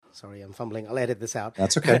Sorry, I'm fumbling. I'll edit this out.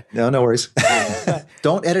 That's okay. No worries.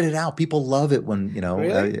 Don't edit it out. People love it when,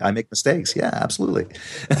 Really? I make mistakes. Yeah, absolutely.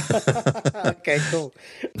 Okay, cool.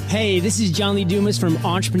 Hey, this is John Lee Dumas from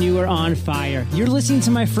Entrepreneur on Fire. You're listening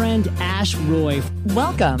to my friend Ash Roy.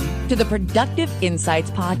 Welcome to the Productive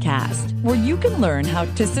Insights Podcast, where you can learn how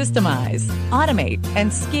to systemize, automate,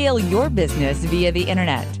 and scale your business via the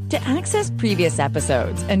internet. To access previous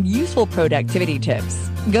episodes and useful productivity tips,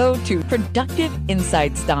 go to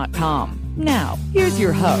productiveinsights.com. Now, here's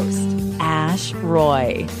your host, Ash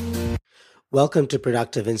Roy. Welcome to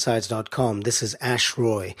productiveinsights.com. This is Ash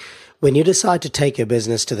Roy. When you decide to take your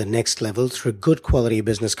business to the next level through good quality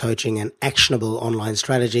business coaching and actionable online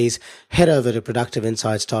strategies, head over to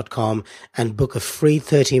productiveinsights.com and book a free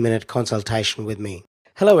 30-minute consultation with me.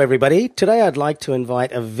 Hello, everybody. Today, I'd like to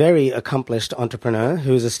invite a very accomplished entrepreneur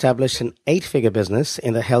who's established an 8-figure business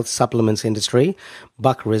in the health supplements industry,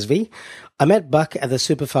 Buck Rizvi. I met Buck at the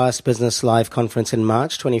Superfast Business Live conference in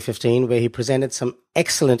March 2015, where he presented some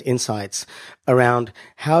excellent insights around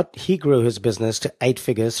how he grew his business to 8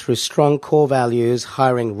 figures through strong core values,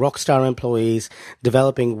 hiring rockstar employees,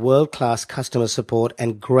 developing world-class customer support,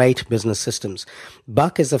 and great business systems.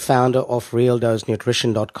 Buck is the founder of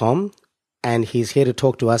RealDoseNutrition.com. And he's here to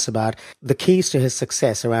talk to us about the keys to his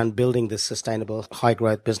success around building this sustainable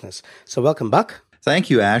high-growth business. So welcome, Buck. Thank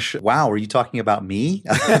you, Ash. Wow, are you talking about me?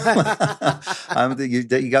 You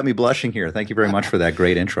got me blushing here. Thank you very much for that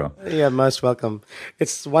great intro. Yeah, most welcome.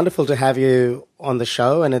 It's wonderful to have you on the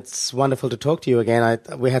show, and it's wonderful to talk to you again.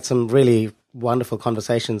 We had some really wonderful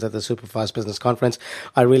conversations at the Superfast Business Conference.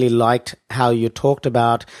 I really liked how you talked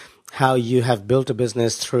about how you have built a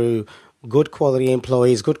business through good quality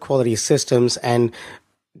employees, good quality systems, and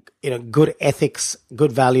good ethics,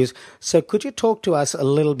 good values. So could you talk to us a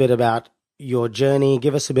little bit about your journey,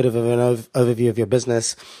 give us a bit of an overview of your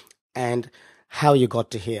business and how you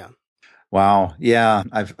got to here? Wow. Yeah,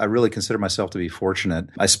 I really consider myself to be fortunate.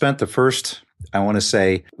 I spent the first, I want to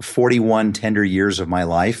say, 41 tender years of my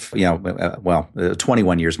life,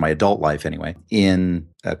 21 years of my adult life anyway, in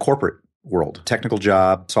corporate world, technical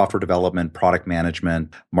job, software development, product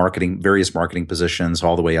management, marketing, various marketing positions,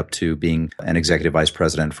 all the way up to being an executive vice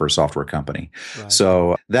president for a software company. Right.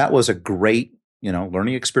 So that was a great,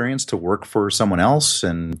 learning experience to work for someone else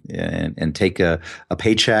and take a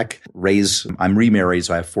paycheck, I'm remarried,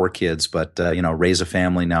 so I have 4 kids, but, raise a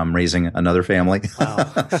family. Now I'm raising another family.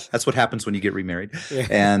 Wow. That's what happens when you get remarried. Yeah.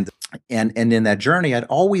 And in that journey, I'd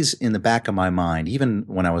always in the back of my mind, even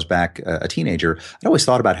when I was back a teenager, I'd always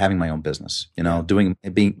thought about having my own business, being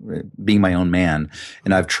my own man.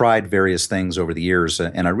 And I've tried various things over the years,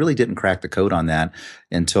 and I really didn't crack the code on that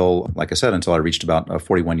until I reached about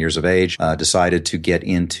 41 years of age, decided to get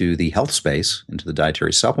into the health space, into the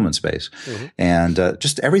dietary supplement space. Mm-hmm. And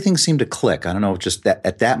just everything seemed to click. I don't know, just that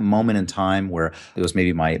at that moment in time where it was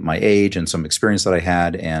maybe my age and some experience that I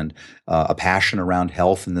had and a passion around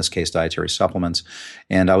health, in this case, dietary supplements.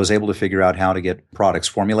 And I was able to figure out how to get products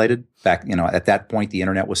formulated. Back, at that point, the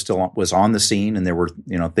internet was on the scene, and there were,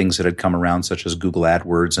 things that had come around, such as Google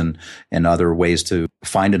AdWords and other ways to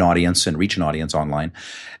find an audience and reach an audience online.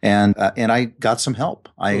 And I got some help.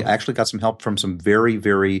 I actually got some help from some very,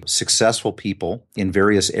 very successful people in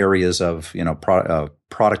various areas of,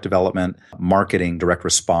 product development, marketing, direct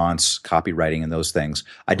response, copywriting, and those things.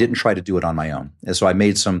 I didn't try to do it on my own. And so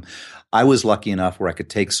I was lucky enough where I could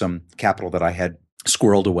take some capital that I had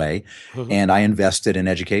squirreled away, and I invested in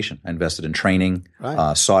education. I invested in training,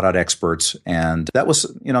 right. Sought out experts, and that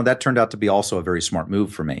was, that turned out to be also a very smart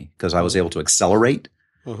move for me because I was able to accelerate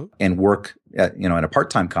and work, in a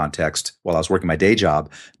part-time context while I was working my day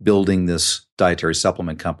job, building this dietary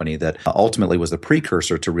supplement company that ultimately was the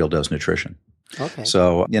precursor to Real Dose Nutrition. Okay.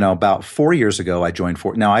 So, about 4 years ago, I joined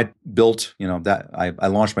Now, I built, I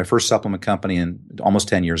launched my first supplement company in almost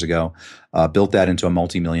 10 years ago, built that into a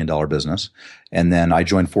multi-million-dollar business. And then I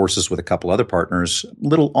joined forces with a couple other partners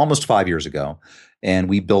almost 5 years ago. And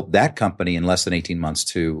we built that company in less than 18 months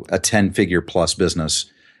to a 10-figure plus business.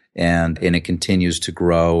 And it continues to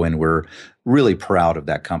grow. And we're really proud of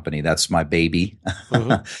that company. That's my baby.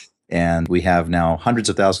 Mm-hmm. And we have now hundreds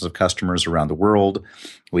of thousands of customers around the world.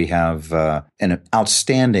 We have an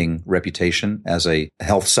outstanding reputation as a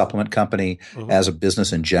health supplement company, as a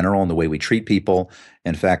business in general, and the way we treat people.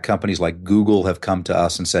 In fact, companies like Google have come to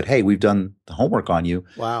us and said, hey, we've done the homework on you.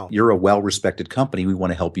 Wow. You're a well-respected company. We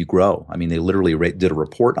want to help you grow. I mean, they literally did a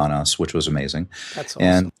report on us, which was amazing. That's awesome.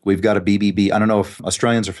 And we've got a BBB. I don't know if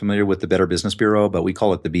Australians are familiar with the Better Business Bureau, but we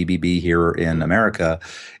call it the BBB here in America.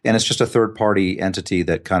 And it's just a third-party entity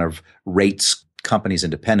that kind of rates companies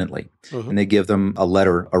independently. And they give them a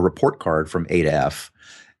report card from A to F.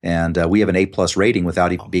 And we have an A+ rating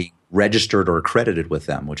without even being registered or accredited with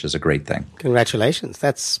them, which is a great thing. Congratulations.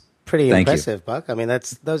 That's pretty impressive, Buck. I mean,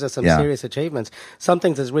 those are some serious achievements.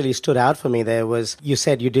 Something that's really stood out for me there was you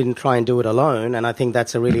said you didn't try and do it alone. And I think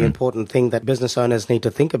that's a really important thing that business owners need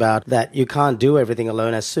to think about, that you can't do everything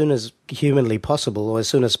alone. As soon as humanly possible or as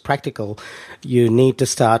soon as practical, you need to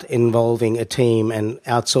start involving a team and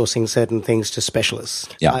outsourcing certain things to specialists.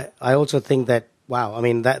 Yeah. I also think that wow, I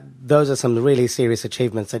mean, those are some really serious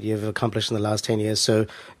achievements that you've accomplished in the last 10 years. So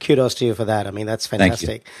kudos to you for that. I mean, that's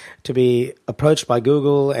fantastic. To be approached by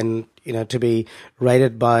Google and, to be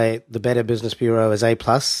rated by the Better Business Bureau as A+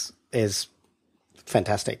 is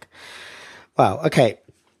fantastic. Wow. Okay.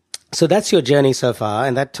 So that's your journey so far.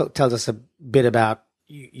 And that tells us a bit about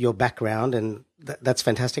your background, and that's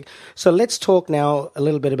fantastic. So let's talk now a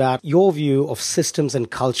little bit about your view of systems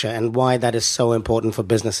and culture and why that is so important for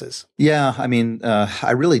businesses. Yeah, I mean,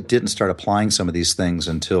 I really didn't start applying some of these things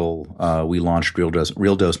until we launched Real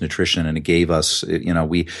Dose Nutrition, and it gave us,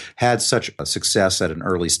 we had such a success at an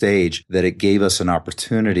early stage that it gave us an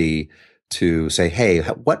opportunity to say, hey,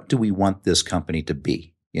 what do we want this company to be?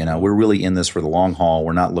 We're really in this for the long haul.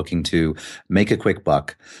 We're not looking to make a quick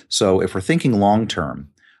buck. So if we're thinking long term,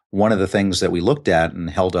 one of the things that we looked at and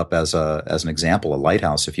held up as an example, a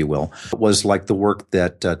lighthouse, if you will, was like the work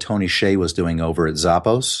that Tony Hsieh was doing over at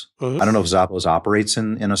Zappos. I don't know if Zappos operates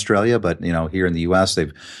in Australia, but here in the U.S.,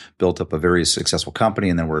 they've built up a very successful company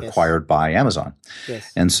and then were acquired by Amazon.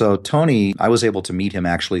 Yes. And so Tony, I was able to meet him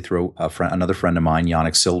actually through another friend of mine,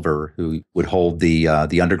 Yannick Silver, who would hold the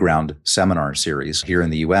Underground seminar series here in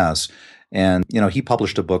the U.S., and, he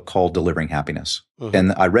published a book called Delivering Happiness.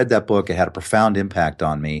 And I read that book. It had a profound impact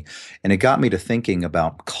on me. And it got me to thinking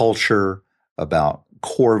about culture, about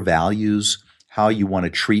core values, how you want to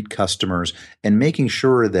treat customers, and making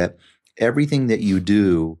sure that everything that you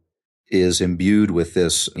do is imbued with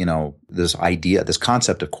this, this idea, this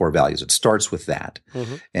concept of core values. It starts with that.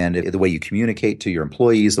 And the way you communicate to your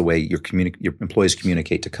employees, the way your employees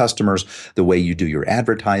communicate to customers, the way you do your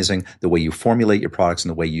advertising, the way you formulate your products, and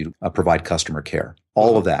the way you provide customer care.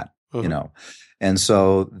 All of that, And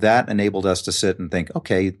so that enabled us to sit and think,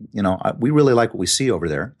 okay, we really like what we see over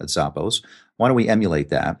there at Zappos. Why don't we emulate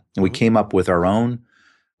that? And we came up with our own,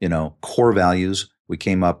 core values. We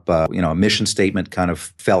came up, a mission statement kind of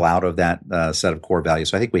fell out of that set of core values.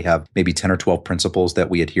 So I think we have maybe 10 or 12 principles that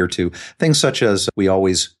we adhere to. Things such as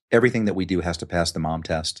everything that we do has to pass the mom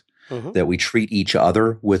test, that we treat each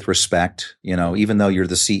other with respect. Even though you're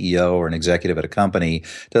the CEO or an executive at a company,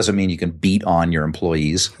 doesn't mean you can beat on your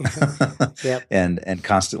employees and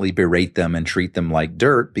constantly berate them and treat them like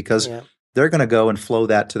dirt, because they're going to go and flow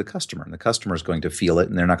that to the customer, and the customer is going to feel it,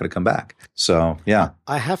 and they're not going to come back. So, yeah.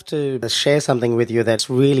 I have to share something with you that's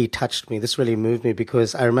really touched me. This really moved me,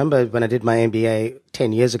 because I remember when I did my MBA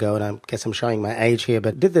 10 years ago, and I guess I'm showing my age here,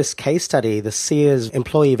 but did this case study, the Sears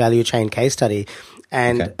employee value chain case study.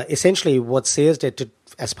 And essentially what Sears did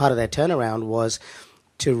as part of their turnaround was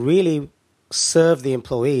to really serve the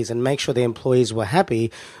employees and make sure the employees were happy,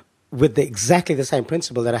 with exactly the same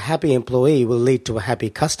principle that a happy employee will lead to a happy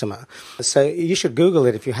customer. So you should Google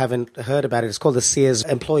it if you haven't heard about it. It's called the Sears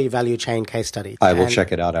Employee Value Chain Case Study. I will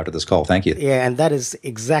check it out after this call. Thank you. Yeah, and that is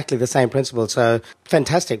exactly the same principle. So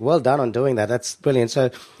fantastic. Well done on doing that. That's brilliant. So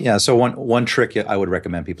one trick I would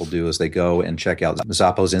recommend people do is they go and check out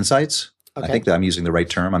Zappos Insights. I think that I'm using the right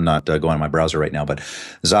term. I'm not going on my browser right now, but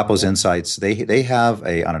Zappos Insights, they have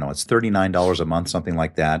it's $39 a month, something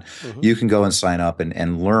like that. You can go and sign up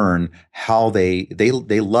and learn how they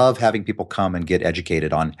love having people come and get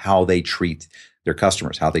educated on how they treat their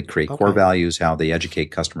customers, how they create core values, how they educate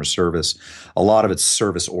customer service. A lot of it's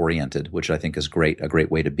service oriented, which I think is a great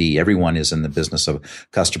way to be. Everyone is in the business of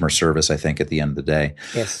customer service, I think, at the end of the day.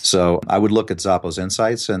 Yes. So I would look at Zappos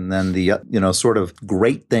Insights, and then the sort of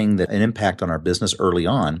great thing that an impact on our business early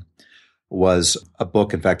on was a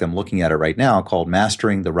book. In fact, I'm looking at it right now, called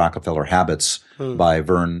Mastering the Rockefeller Habits by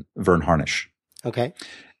Vern Harnish. Okay.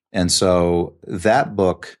 And so that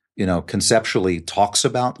book, conceptually talks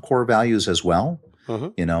about core values as well,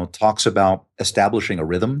 talks about establishing a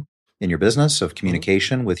rhythm in your business of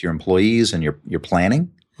communication with your employees and your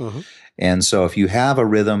planning. And so if you have a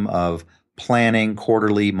rhythm of planning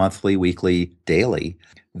quarterly, monthly, weekly, daily,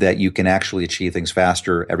 that you can actually achieve things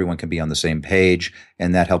faster, everyone can be on the same page,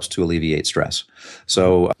 and that helps to alleviate stress.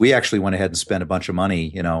 So we actually went ahead and spent a bunch of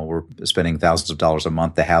money. We're spending thousands of dollars a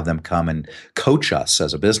month to have them come and coach us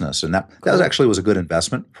as a business. And that was a good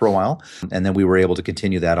investment for a while. And then we were able to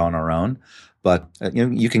continue that on our own. But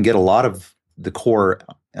you can get a lot of the core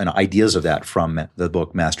and ideas of that from the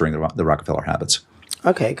book, Mastering the Rockefeller Habits.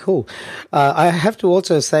 Okay, cool. I have to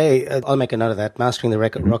also say, I'll make a note of that, mastering the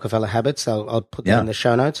Rockefeller habits. I'll put that in the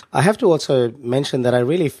show notes. I have to also mention that I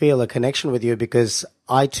really feel a connection with you because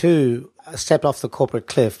I too stepped off the corporate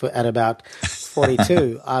cliff at about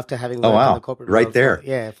 42 after having worked in the corporate right world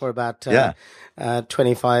there. for about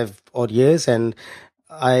 25 odd years. And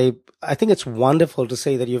I think it's wonderful to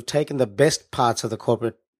see that you've taken the best parts of the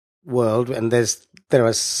corporate world, and there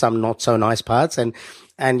are some not so nice parts,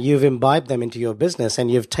 and you've imbibed them into your business,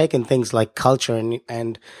 and you've taken things like culture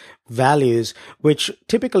and values, which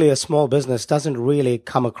typically a small business doesn't really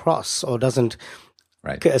come across or doesn't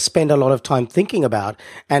spend a lot of time thinking about.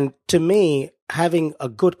 And to me, having a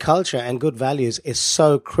good culture and good values is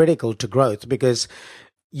so critical to growth, because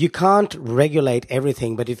you can't regulate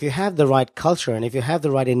everything, but if you have the right culture and if you have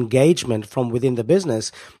the right engagement from within the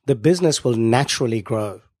business will naturally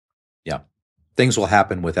grow. Yeah. Things will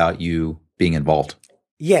happen without you being involved.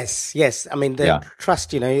 Yes. I mean, the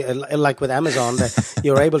trust, like with Amazon, that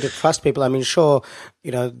you're able to trust people. I mean, sure,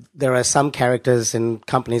 there are some characters in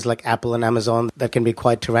companies like Apple and Amazon that can be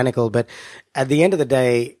quite tyrannical, but at the end of the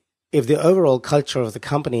day, if the overall culture of the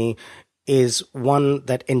company is one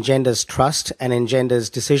that engenders trust and engenders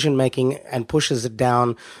decision making and pushes it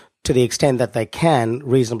down to the extent that they can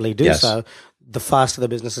reasonably do so, the faster the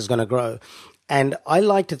business is going to grow. And I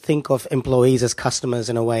like to think of employees as customers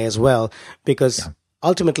in a way as well, because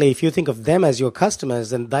ultimately, if you think of them as your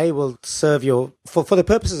customers, then they will serve for the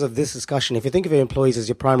purposes of this discussion, if you think of your employees as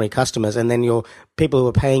your primary customers and then your people who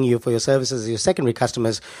are paying you for your services as your secondary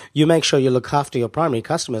customers, you make sure you look after your primary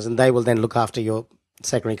customers and they will then look after your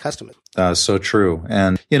secondary customers. So true.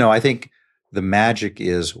 And, I think the magic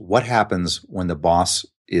is what happens when the boss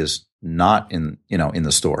is not in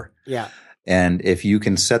the store. Yeah. And if you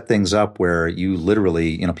can set things up where you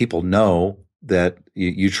literally, people know that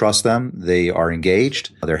you trust them, they are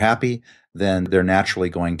engaged, they're happy, then they're naturally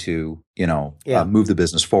going to, move the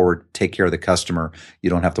business forward, take care of the customer.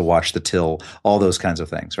 You don't have to watch the till, all those kinds of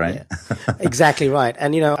things, right? Yeah. Exactly right.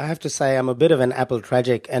 And, I have to say I'm a bit of an Apple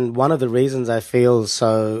tragic. And one of the reasons I feel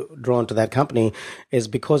so drawn to that company is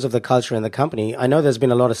because of the culture in the company. I know there's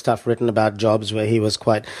been a lot of stuff written about Jobs where he was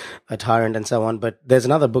quite a tyrant and so on, but there's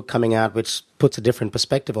another book coming out which puts a different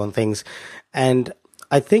perspective on things. And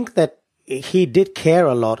I think that he did care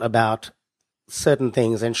a lot about certain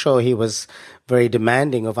things, and sure, he was very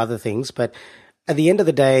demanding of other things. But at the end of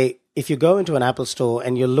the day, if you go into an Apple store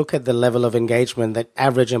and you look at the level of engagement that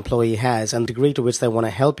average employee has and the degree to which they want to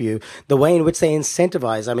help you, the way in which they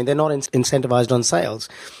incentivize, I mean, they're not incentivized on sales.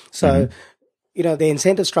 So, the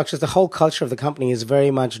incentive structures, the whole culture of the company is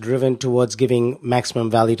very much driven towards giving maximum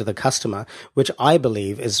value to the customer, which I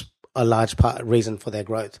believe is a large reason for their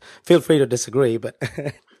growth. Feel free to disagree, but...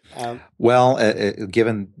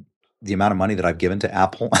 given the amount of money that I've given to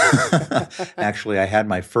Apple, actually, I had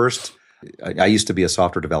my first. I used to be a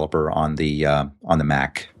software developer on the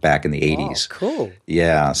Mac back in the 80s. Oh, cool.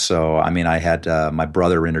 Yeah. So, I mean, I had my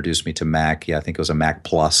brother introduced me to Mac. Yeah, I think it was a Mac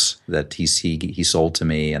Plus that he sold to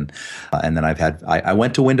me. And then I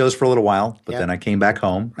went to Windows for a little while, but then I came back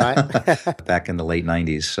home back in the late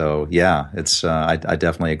 90s. So, yeah, it's I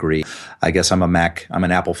definitely agree. I guess I'm an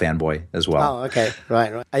Apple fanboy as well. Oh, okay.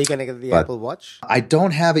 Right. Are you going to get the Apple Watch? I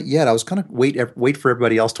don't have it yet. I was going to wait for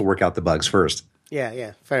everybody else to work out the bugs first.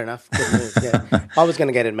 Yeah, fair enough. Good move. Yeah, I was going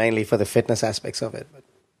to get it mainly for the fitness aspects of it. But.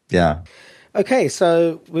 Yeah. Okay,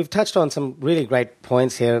 so we've touched on some really great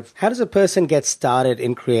points here. How does a person get started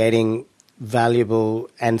in creating valuable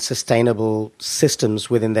and sustainable systems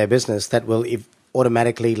within their business that will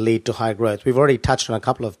automatically lead to high growth? We've already touched on a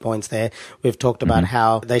couple of points there. We've talked about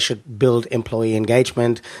how they should build employee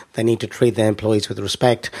engagement. They need to treat their employees with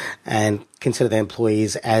respect and consider their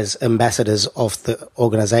employees as ambassadors of the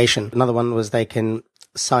organization. Another one was they can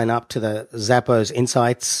sign up to the Zappos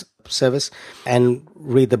Insights service and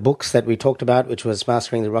read the books that we talked about, which was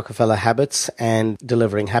Mastering the Rockefeller Habits and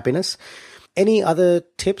Delivering Happiness. Any other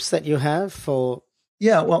tips that you have for...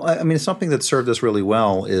 Yeah, well, I mean, something that served us really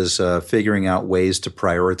well is figuring out ways to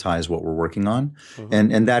prioritize what we're working on,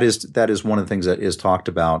 and that is one of the things that is talked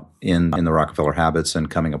about in the Rockefeller Habits and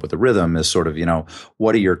coming up with the rhythm is sort of,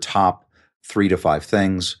 what are your top 3 to 5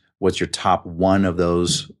 things? What's your top one of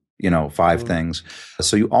those, 5 things?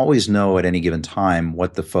 So you always know at any given time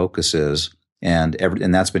what the focus is, and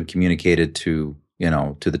that's been communicated to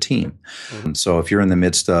the team. So if you're in the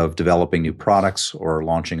midst of developing new products or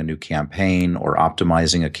launching a new campaign or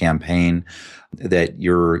optimizing a campaign, that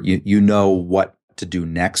you know what to do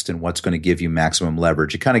next and what's going to give you maximum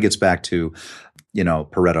leverage. It kind of gets back to,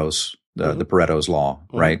 Pareto's the Pareto's law,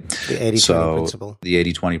 right? The 80-20 principle. The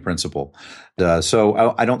 80-20 principle.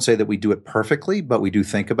 So I don't say that we do it perfectly, but we do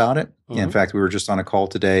think about it. In fact, we were just on a call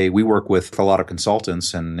today. We work with a lot of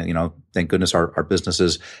consultants, and thank goodness our business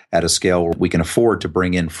is at a scale where we can afford to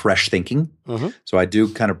bring in fresh thinking. So I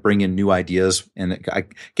do kind of bring in new ideas. And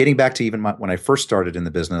getting back to even when I first started in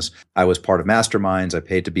the business, I was part of masterminds. I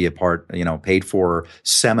paid to be a part, paid for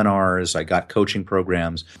seminars. I got coaching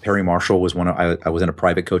programs. Perry Marshall was I was in a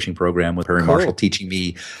private coaching program with Perry Marshall teaching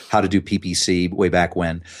me how to do PPC way back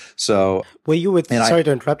when. So were you with, sorry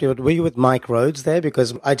to interrupt you, but were you with Mike Rhodes there?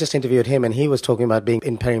 Because I just interviewed him and he was talking about being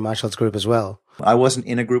in Perry Marshall's group as well. I wasn't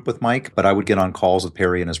in a group with Mike, but I would get on calls with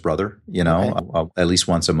Perry and his brother, at least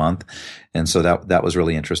once a month. And so that was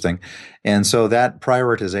really interesting. And so that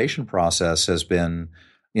prioritization process has been,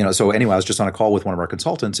 so anyway, I was just on a call with one of our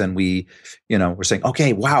consultants and we're saying,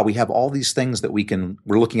 okay, wow, we have all these things that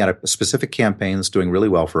we're looking at a specific campaign that's doing really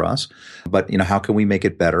well for us, but how can we make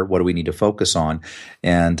it better? What do we need to focus on?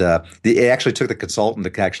 And it actually took the consultant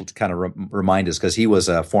to kind of remind us, because he was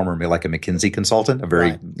a former, like a McKinsey consultant, a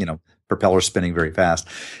very, propeller spinning very fast.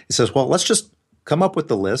 He says, well, let's just come up with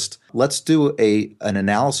the list. Let's do an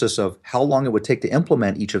analysis of how long it would take to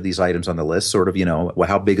implement each of these items on the list, sort of,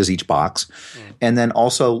 how big is each box? And then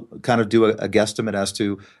also kind of do a guesstimate as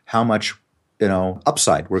to how much,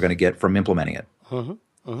 upside we're going to get from implementing it.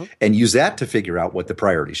 And use that to figure out what the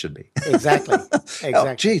priority should be. Exactly.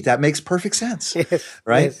 Oh, gee, that makes perfect sense. Yes.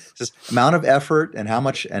 Right? Yes. Just amount of effort and how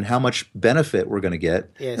much benefit we're going to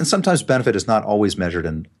get. Yes. And sometimes benefit is not always measured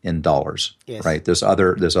in dollars. Yes. Right? There's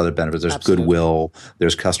other benefits. There's Absolutely. Goodwill,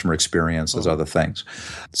 there's customer experience, there's other things.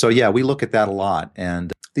 So yeah, we look at that a lot.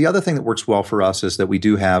 And the other thing that works well for us is that we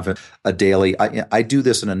do have a daily, I do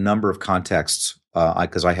this in a number of contexts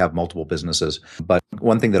because I have multiple businesses. But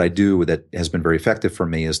one thing that I do that has been very effective for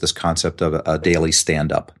me is this concept of a daily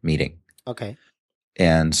stand-up meeting. Okay.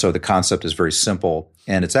 And so the concept is very simple,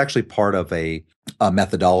 and it's actually part of a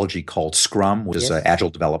methodology called Scrum, which is Agile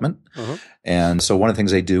development. And so one of the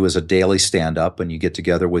things they do is a daily stand-up, and you get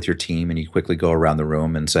together with your team and you quickly go around the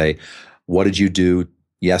room and say, what did you do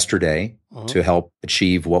yesterday to help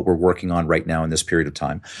achieve what we're working on right now in this period of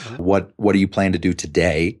time? What do you plan to do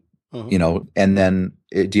today? And then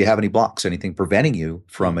do you have any blocks, anything preventing you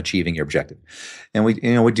from achieving your objective? And we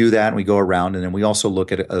do that, and we go around, and then we also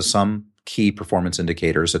look at some key performance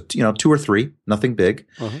indicators, 2 or 3, nothing big.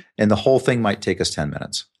 And the whole thing might take us 10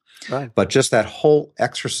 minutes. Right. But just that whole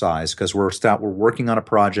exercise, because we're working on a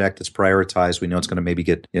project, it's prioritized. We know it's going to maybe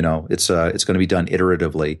get, it's going to be done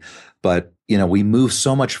iteratively. But, we move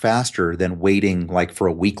so much faster than waiting like for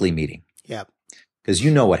a weekly meeting. Yeah. Because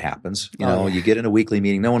what happens. You get in a weekly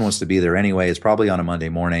meeting. No one wants to be there anyway. It's probably on a Monday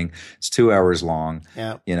morning. It's 2 hours long.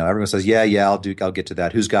 Yeah. Everyone says, yeah, I'll get to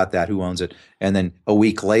that. Who's got that? Who owns it? And then a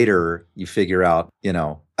week later, you figure out,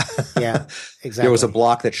 Yeah, exactly. there was a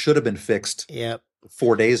block that should have been fixed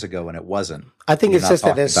 4 days ago and it wasn't. I think it's just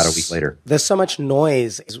that there's about a week later. There's so much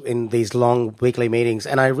noise in these long weekly meetings,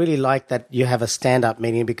 and I really like that you have a stand-up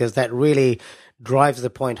meeting, because that really drives the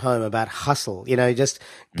point home about hustle. Just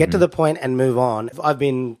get to the point and move on. I've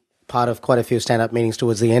been part of quite a few stand-up meetings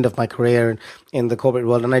towards the end of my career in the corporate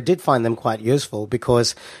world, and I did find them quite useful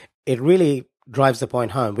because it really drives the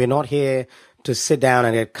point home. We're not here to sit down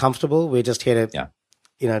and get comfortable. We're just here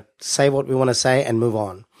to, say what we want to say and move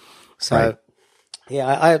on. So, right.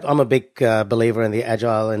 Yeah, I'm a big believer in the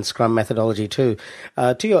Agile and Scrum methodology too.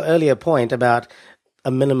 To your earlier point about a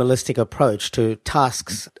minimalistic approach to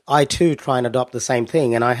tasks, I too try and adopt the same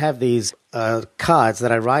thing. And I have these cards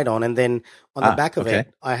that I write on, and then on the back of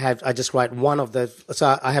it, I just write one of the.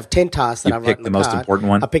 So I have 10 tasks that I write on the most card. Important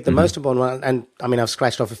one. I pick the most important one, and I mean I've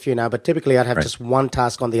scratched off a few now, but typically I'd have just one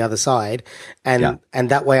task on the other side, and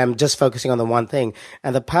that way I'm just focusing on the one thing.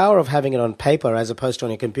 And the power of having it on paper as opposed to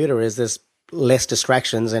on your computer is there's less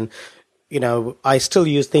distractions, and I still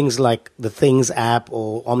use things like the Things app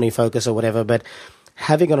or OmniFocus or whatever, but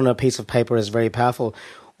having it on a piece of paper is very powerful.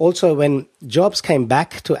 Also, when Jobs came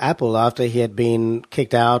back to Apple after he had been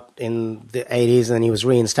kicked out in the 80s and he was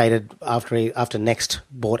reinstated after Next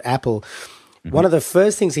bought Apple, one of the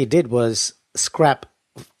first things he did was scrap,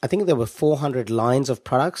 I think there were 400 lines of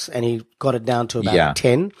products, and he got it down to about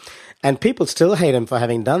 10. And people still hate him for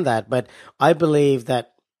having done that, but I believe that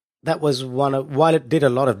was while it did a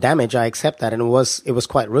lot of damage, I accept that, and it was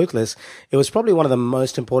quite ruthless. It was probably one of the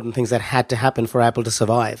most important things that had to happen for Apple to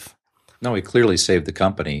survive. No, he clearly saved the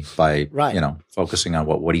company by, focusing on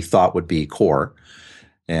what he thought would be core.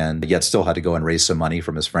 and yet still had to go and raise some money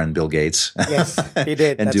from his friend Bill Gates. Yes, he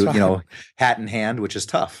did. And That's do, right. hat in hand, which is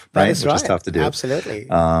tough, That right? is Which right. is tough to do. Absolutely.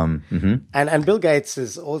 Mhm. And Bill Gates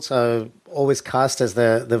is also always cast as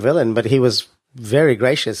the villain, but he was very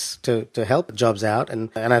gracious to help Jobs out. And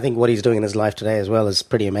I think what he's doing in his life today as well is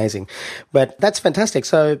pretty amazing. But that's fantastic.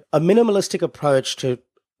 So a minimalistic approach to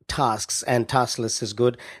tasks and task lists is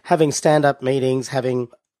good. Having stand-up meetings, having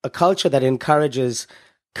a culture that encourages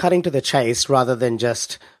cutting to the chase rather than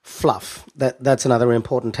just fluff. That's another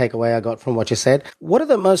important takeaway I got from what you said. What are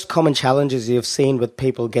the most common challenges you've seen with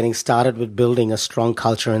people getting started with building a strong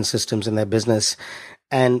culture and systems in their business?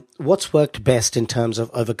 And what's worked best in terms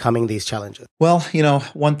of overcoming these challenges? Well,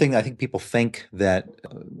 one thing I think people think that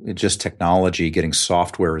just technology, getting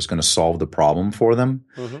software is going to solve the problem for them.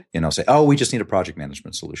 Say, oh, we just need a project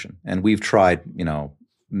management solution. And we've tried,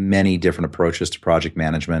 many different approaches to project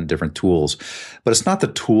management, different tools, but it's not the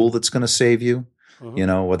tool that's going to save you.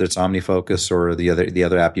 Whether it's OmniFocus or the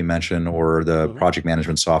other app you mentioned, or the project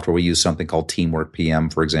management software. We use something called Teamwork PM,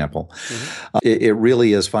 for example. It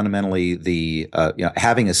really is fundamentally the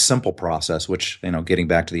having a simple process. Which getting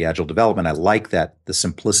back to the agile development, I like that the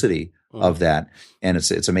simplicity of that, and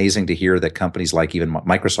it's amazing to hear that companies like even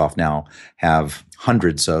Microsoft now have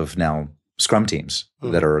hundreds of Scrum teams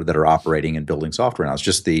that are operating and building software now. It's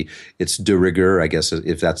just it's de rigueur, I guess,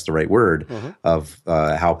 if that's the right word, of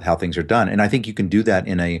how things are done. And I think you can do that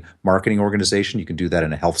in a marketing organization. You can do that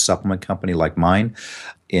in a health supplement company like mine,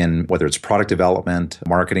 in whether it's product development,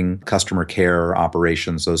 marketing, customer care,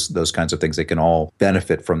 operations, those kinds of things. They can all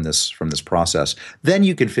benefit from this process. Then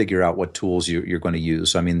you can figure out what tools you're going to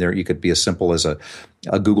use. I mean, you could be as simple as a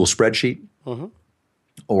Google spreadsheet.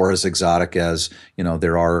 Or as exotic as,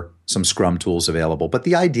 there are some Scrum tools available. But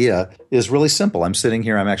the idea is really simple. I'm sitting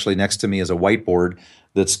here, I'm actually next to me is a whiteboard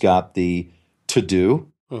that's got the to-do,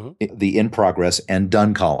 the in progress, and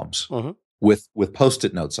done columns with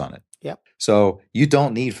Post-it notes on it. Yep. So you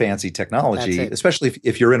don't need fancy technology, especially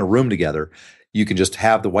if you're in a room together. You can just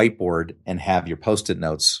have the whiteboard and have your Post-it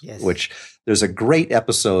notes, which there's a great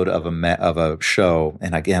episode of a show.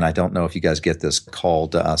 And again, I don't know if you guys get this,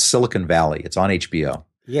 called Silicon Valley. It's on HBO.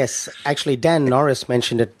 Yes, actually, Dan Norris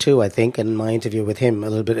mentioned it too, I think, in my interview with him a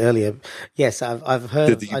little bit earlier. Yes, I've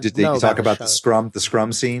heard. Did they talk about the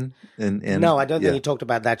Scrum scene? No, I don't think he talked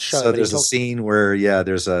about that show. So there's a scene where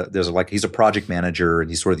there's he's a project manager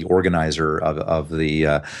and he's sort of the organizer of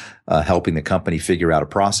the helping the company figure out a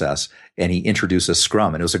process, and he introduces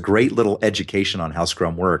Scrum, and it was a great little education on how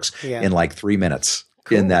Scrum works in like 3 minutes.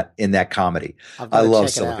 Cool. In that comedy. I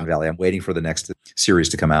love Silicon Valley. I'm waiting for the next series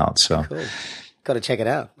to come out. So. Cool. Got to check it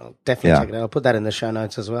out. I'll definitely check it out. I'll put that in the show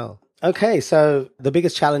notes as well. Okay, so the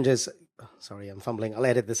biggest challenges. Sorry, I'm fumbling. I'll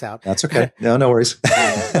edit this out. That's okay. No worries.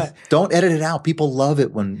 Don't edit it out. People love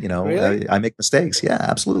it when Really? I make mistakes. Yeah,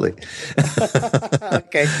 absolutely.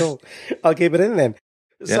 Okay, cool. I'll keep it in then.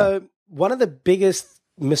 Yeah. So one of the biggest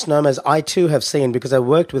misnomers I too have seen, because I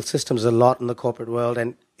worked with systems a lot in the corporate world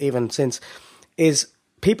and even since, is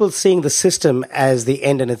people seeing the system as the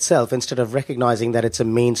end in itself instead of recognizing that it's a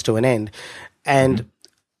means to an end. And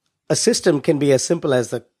a system can be as simple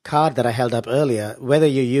as the card that I held up earlier, whether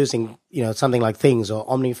you're using, something like Things or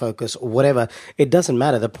OmniFocus or whatever, it doesn't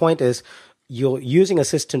matter. The point is you're using a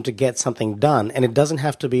system to get something done, and it doesn't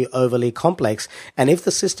have to be overly complex. And if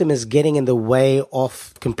the system is getting in the way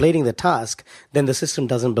of completing the task, then the system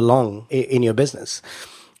doesn't belong in your business.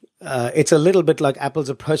 It's a little bit like Apple's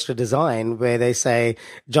approach to design, where they say,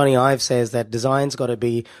 Johnny Ive says that design's got to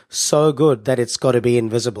be so good that it's got to be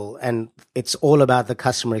invisible, and it's all about the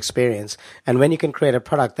customer experience. And when you can create a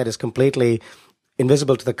product that is completely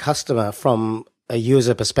invisible to the customer from a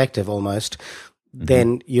user perspective almost,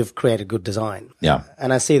 then you've created good design. Yeah.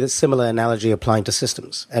 And I see the similar analogy applying to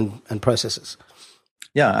systems and processes.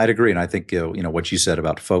 Yeah, I'd agree. And I think, what you said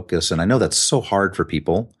about focus, and I know that's so hard for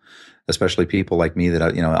people, especially people like me that,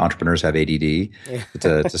 entrepreneurs have ADD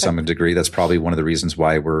to some degree. That's probably one of the reasons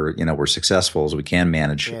why we're successful, is we can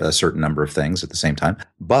manage a certain number of things at the same time.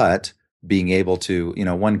 But being able to,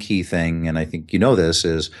 one key thing, and I think this,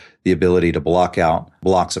 is the ability to block out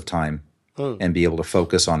blocks of time and be able to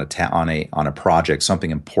focus on a project, something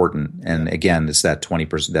important. And again, it's that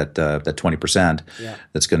 20%, that 20%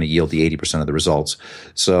 that's going to yield the 80% of the results.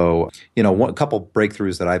 So, a couple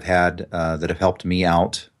breakthroughs that I've had that have helped me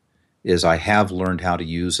out is I have learned how to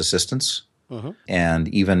use assistants. And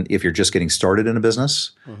even if you're just getting started in a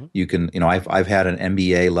business, you can, I've had an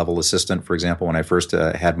MBA level assistant, for example. When I first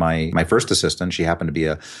had my first assistant, she happened to be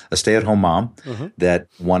a stay-at-home mom that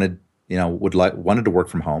wanted, wanted to work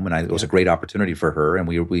from home, and it was a great opportunity for her, and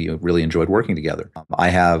we really enjoyed working together. I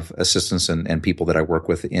have assistants and people that I work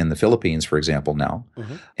with in the Philippines, for example, now,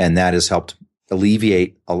 and that has helped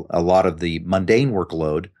alleviate a lot of the mundane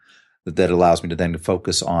workload that allows me to then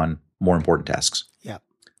focus on more important tasks. Yeah.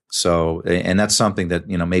 So, and that's something that,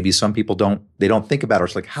 maybe some people don't think about.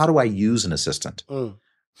 It's like, how do I use an assistant?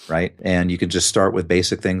 Right. And you can just start with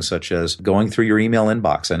basic things such as going through your email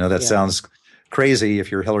inbox. I know that sounds crazy if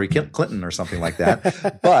you're Hillary Clinton or something like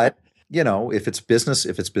that, but if it's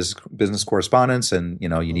business correspondence, and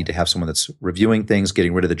you need to have someone that's reviewing things,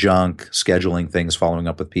 getting rid of the junk, scheduling things, following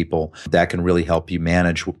up with people, that can really help you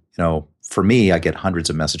manage. For me, I get hundreds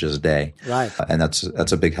of messages a day, right? And that's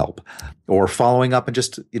a big help. Or following up and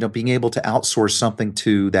just being able to outsource something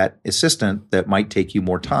to that assistant that might take you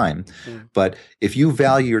more time. But if you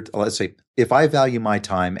value let's say, if I value my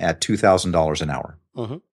time at $2,000 an hour,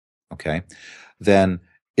 okay, then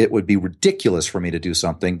it would be ridiculous for me to do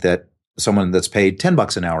something that someone that's paid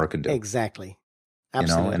 $10 an hour can do. Exactly.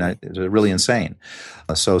 Absolutely. It's really insane.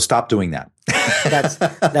 So stop doing that.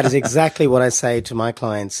 That is exactly what I say to my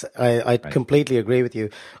clients. I completely agree with you.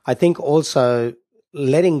 I think also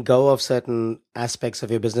letting go of certain aspects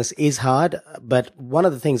of your business is hard, but one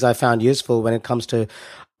of the things I found useful when it comes to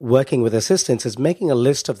working with assistants is making a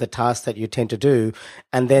list of the tasks that you tend to do,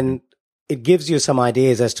 and then it gives you some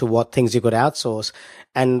ideas as to what things you could outsource.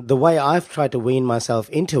 And the way I've tried to wean myself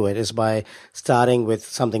into it is by starting with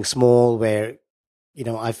something small where,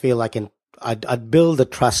 I feel like I'd build the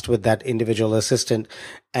trust with that individual assistant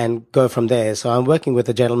and go from there. So I'm working with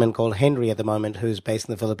a gentleman called Henry at the moment who's based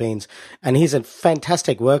in the Philippines, and he's a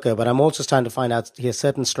fantastic worker, but I'm also starting to find out he has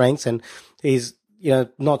certain strengths and he's,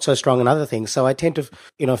 not so strong in other things. So I tend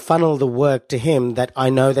to, funnel the work to him that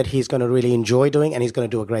I know that he's going to really enjoy doing and he's going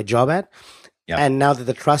to do a great job at. Yep. And now that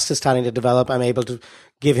the trust is starting to develop, I'm able to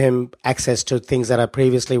give him access to things that I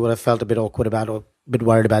previously would have felt a bit awkward about or a bit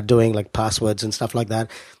worried about doing, like passwords and stuff like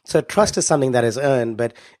that. So trust is something that is earned.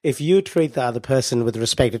 But if you treat the other person with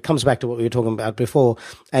respect, it comes back to what we were talking about before,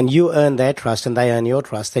 and you earn their trust and they earn your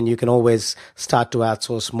trust, then you can always start to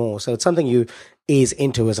outsource more. So it's something you ease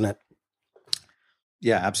into, isn't it?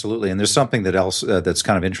 Yeah, absolutely. And there's something that's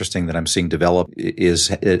kind of interesting that I'm seeing develop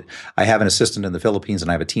I have an assistant in the Philippines and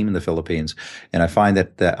I have a team in the Philippines, and I find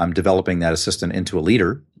that I'm developing that assistant into a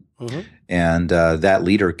leader, and that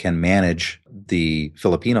leader can manage the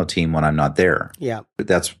Filipino team when I'm not there. Yeah,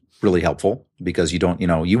 that's really helpful because you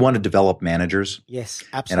want to develop managers. Yes,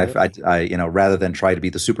 absolutely. And I rather than try to be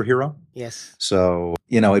the superhero. Yes. So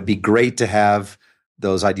it'd be great to have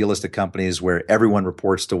those idealistic companies where everyone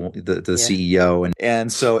reports to the CEO,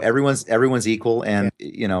 and so everyone's equal, and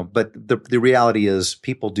but the reality is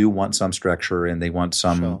people do want some structure and they want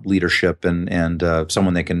some leadership and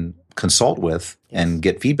someone they can consult with and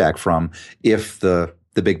get feedback from if the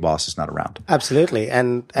big boss is not around. Absolutely.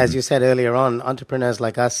 And as you said earlier on, entrepreneurs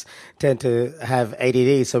like us tend to have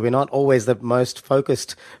ADD, so we're not always the most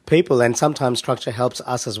focused people, and sometimes structure helps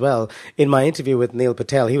us as well. In my interview with Neil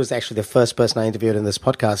Patel, he was actually the first person I interviewed in this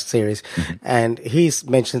podcast series, and he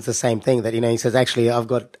mentions the same thing, that, he says, actually, I've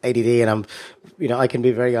got ADD and I'm, I can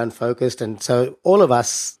be very unfocused. And so all of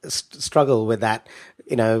us struggle with that.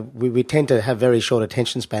 We tend to have very short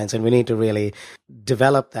attention spans, and we need to really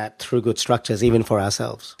develop that through good structures, even for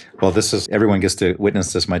ourselves. Well, everyone gets to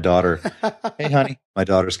witness this. My daughter, hey, honey, my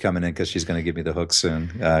daughter's coming in because she's going to give me the hook soon.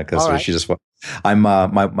 Because she just,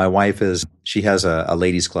 my wife she has a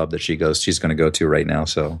ladies club that she's going to go to right now.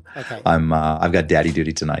 So I've got daddy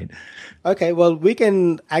duty tonight. Okay, well, we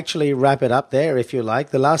can actually wrap it up there if you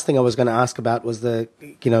like. The last thing I was going to ask about was the,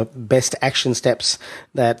 best action steps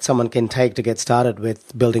that someone can take to get started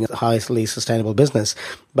with building a highly sustainable business.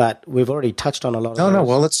 But we've already touched on a lot of those. No.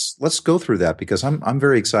 Well, let's go through that because I'm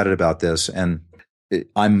very excited about this, and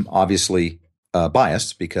I'm obviously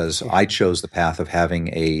biased because I chose the path of having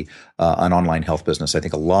an online health business. I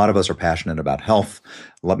think a lot of us are passionate about health.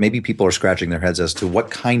 Maybe people are scratching their heads as to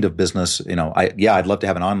what kind of business. I'd love to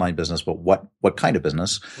have an online business, but what kind of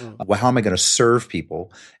business? How am I going to serve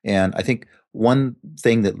people? And I think one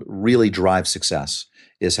thing that really drives success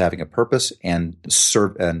is having a purpose and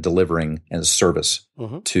delivering a service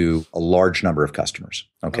to a large number of customers.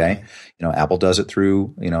 Okay. Apple does it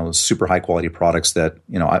through, super high quality products that,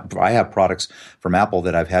 I have products from Apple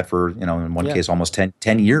that I've had for, in one case, almost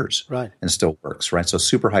 10 years, right, and still works, right? So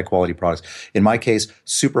super high quality products. In my case,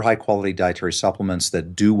 super high quality dietary supplements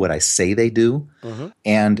that do what I say they do.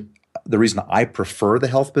 And the reason I prefer the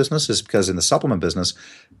health business is because in the supplement business,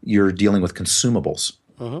 you're dealing with consumables.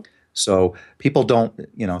 So people don't,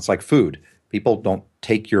 it's like food. People don't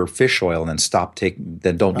take your fish oil and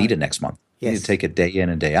then don't need it next month. You need to take it day in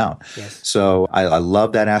and day out. Yes. So I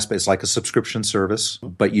love that aspect. It's like a subscription service,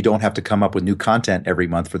 but you don't have to come up with new content every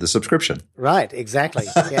month for the subscription. Right, exactly.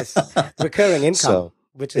 Yes. Recurring income. So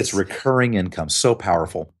which is... it's recurring income, so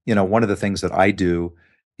powerful. One of the things that I do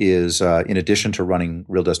is, in addition to running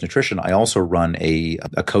Real Dose Nutrition, I also run a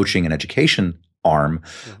coaching and education arm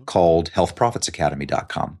called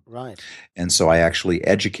healthprofitsacademy.com. Right. And so I actually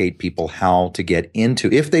educate people how to get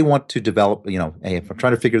into, if they want to develop, hey, if I'm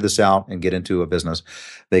trying to figure this out and get into a business,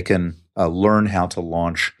 they can learn how to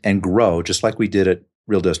launch and grow, just like we did at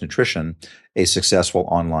Real Dose Nutrition, a successful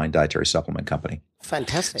online dietary supplement company.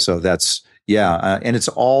 Fantastic. So that's, and it's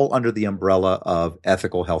all under the umbrella of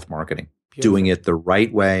ethical health marketing. Beautiful. Doing it the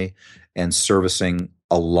right way and servicing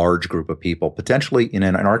a large group of people, potentially in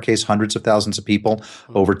our case, hundreds of thousands of people.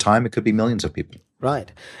 Over time, it could be millions of people. Right.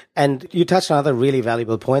 And you touched on another really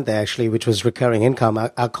valuable point there, actually, which was recurring income.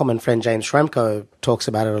 Our common friend, James Schramko, talks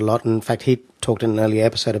about it a lot. In fact, he talked in an earlier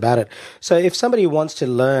episode about it. So if somebody wants to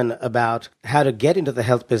learn about how to get into the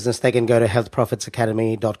health business, they can go to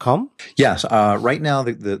healthprofitsacademy.com. Yes. Right now,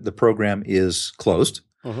 the program is closed.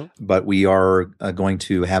 But we are going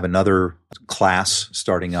to have another class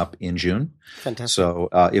starting up in June. Fantastic. So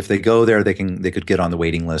if they go there, they could get on the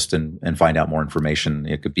waiting list and find out more information.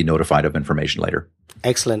 It could be notified of information later.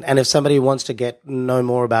 Excellent. And if somebody wants to know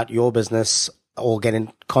more about your business or get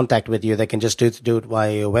in contact with you, they can just do it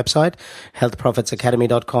via your website,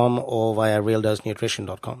 healthprofitsacademy.com, or via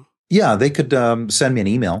realdosenutrition.com. Yeah, they could send me an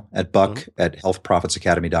email at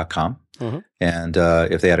buck@healthprofitsacademy.com. And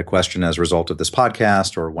if they had a question as a result of this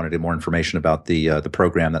podcast or wanted more information about the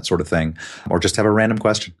program, that sort of thing, or just have a random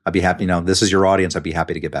question, I'd be happy. This is your audience. I'd be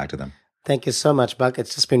happy to get back to them. Thank you so much, Buck.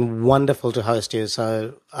 It's just been wonderful to host you.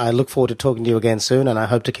 So I look forward to talking to you again soon, and I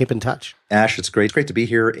hope to keep in touch. Ash, it's great. It's great to be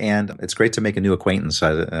here, and it's great to make a new acquaintance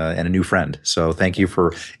and a new friend. So thank you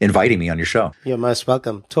for inviting me on your show. You're most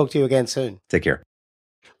welcome. Talk to you again soon. Take care.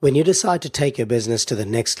 When you decide to take your business to the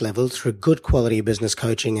next level through good quality business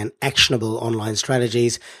coaching and actionable online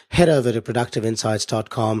strategies, head over to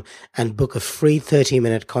productiveinsights.com and book a free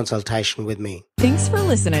 30-minute consultation with me. Thanks for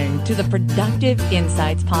listening to the Productive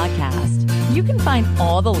Insights podcast. You can find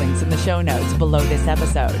all the links in the show notes below this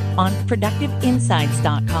episode on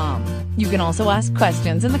productiveinsights.com. You can also ask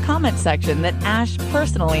questions in the comments section that Ash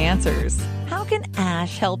personally answers. How can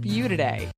Ash help you today?